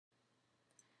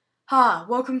Hi,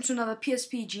 welcome to another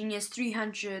PSP Genius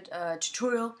 300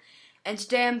 tutorial, and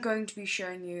today I'm going to be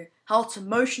showing you how to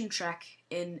motion track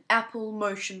in Apple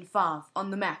Motion 5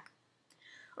 on the Mac.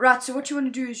 Alright, so what you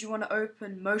want to do is you want to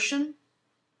open Motion,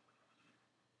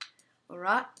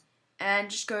 alright, and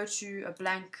just go to a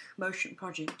blank Motion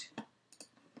project.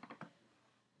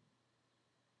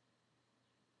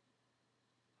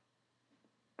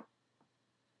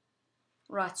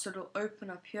 Right, so it'll open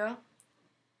up here.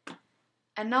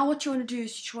 And now what you want to do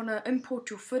is you want to import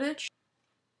your footage.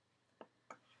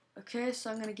 Okay, so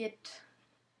I'm going to get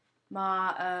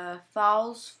my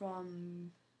files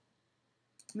from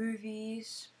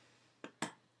movies,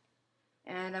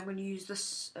 and I'm going to use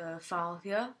this file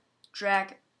here,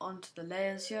 drag onto the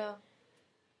layers here.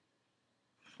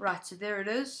 Right, so there it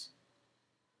is.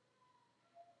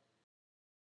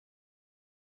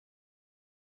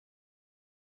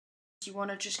 You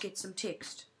want to just get some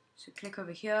text, so click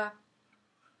over here,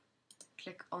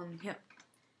 click on here,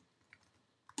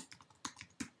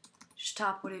 just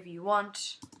type whatever you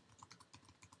want.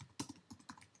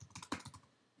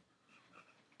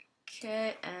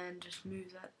 Okay, and just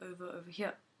move that over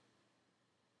here.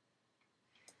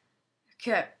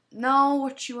 Okay, now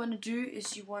what you want to do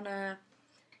is you want to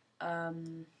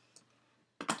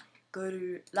go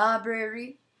to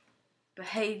Library,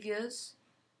 Behaviors,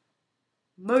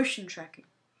 Motion Tracking.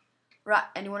 Right,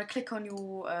 and you want to click on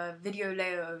your video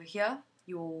layer over here,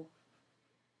 your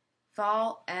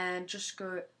file, and just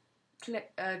go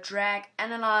click, drag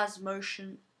Analyze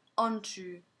Motion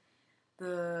onto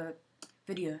the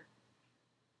video.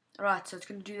 Alright, so it's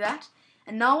going to do that.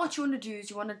 And now what you want to do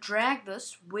is you want to drag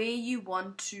this where you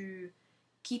want to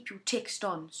keep your text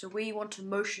on, so where you want to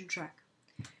motion track.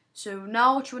 So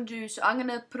now what you want to do is, I'm going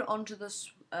to put it onto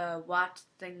this white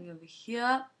thing over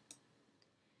here.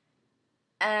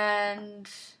 And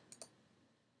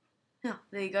yeah,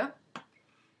 there you go.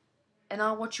 And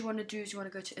now what you want to do is you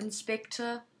want to go to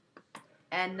Inspector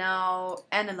and now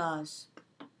Analyze.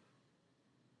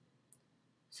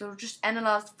 So it'll just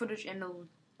analyze the footage and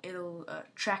it'll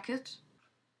track it.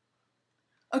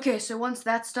 Okay, so once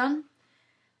that's done,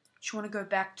 you want to go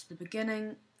back to the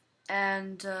beginning,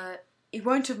 and it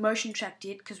won't have motion tracked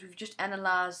yet because we've just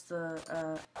analyzed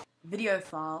the video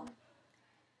file.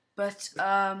 But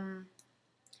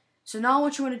so now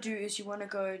what you want to do is you want to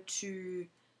go to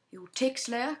your text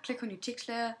layer, click on your text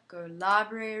layer, go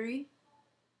Library,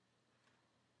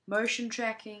 Motion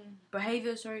Tracking,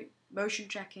 Behavior, Motion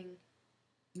Tracking,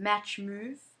 Match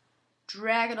Move,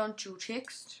 drag it onto your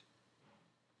text,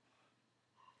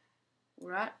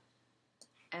 right,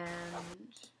 and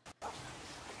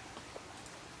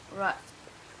right.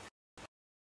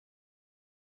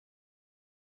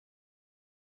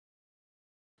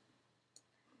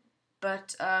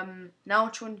 But now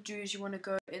what you want to do is you want to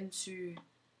go into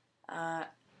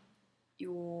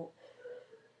your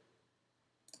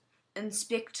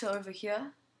inspector over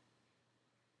here,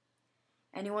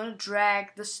 and you want to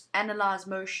drag this Analyze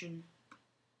Motion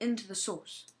into the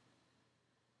source.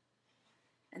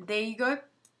 And there you go.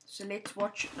 So let's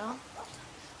watch it now.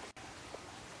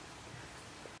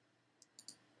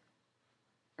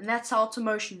 And that's how to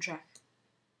motion track.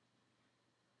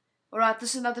 Alright,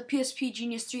 this is another PSP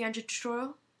Genius 300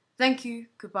 tutorial. Thank you,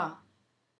 goodbye.